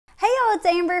y'all, it's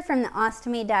Amber from the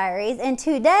Ostomy Diaries, and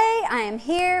today I am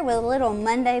here with a little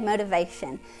Monday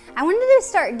motivation. I wanted to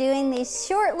start doing these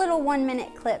short little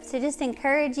 1-minute clips to just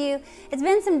encourage you. It's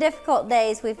been some difficult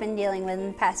days we've been dealing with in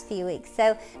the past few weeks,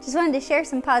 so just wanted to share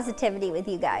some positivity with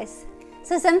you guys.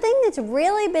 So something that's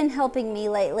really been helping me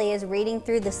lately is reading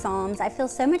through the Psalms. I feel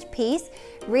so much peace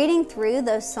reading through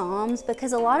those Psalms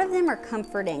because a lot of them are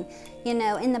comforting. You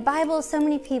know, in the Bible, so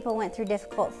many people went through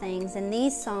difficult things, and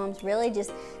these Psalms really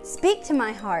just speak to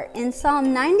my heart. In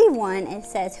Psalm 91, it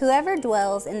says, "Whoever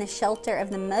dwells in the shelter of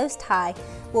the Most High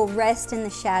will rest in the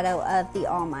shadow of the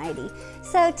Almighty."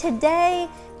 So today,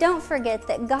 don't forget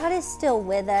that God is still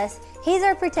with us. He's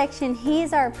our protection,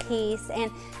 He's our peace,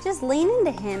 and just lean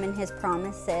into Him and His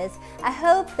promises. I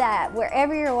hope that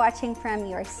wherever you're watching from,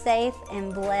 you're safe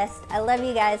and blessed. I love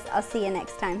you guys. I'll see you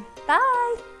next time.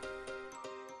 Bye.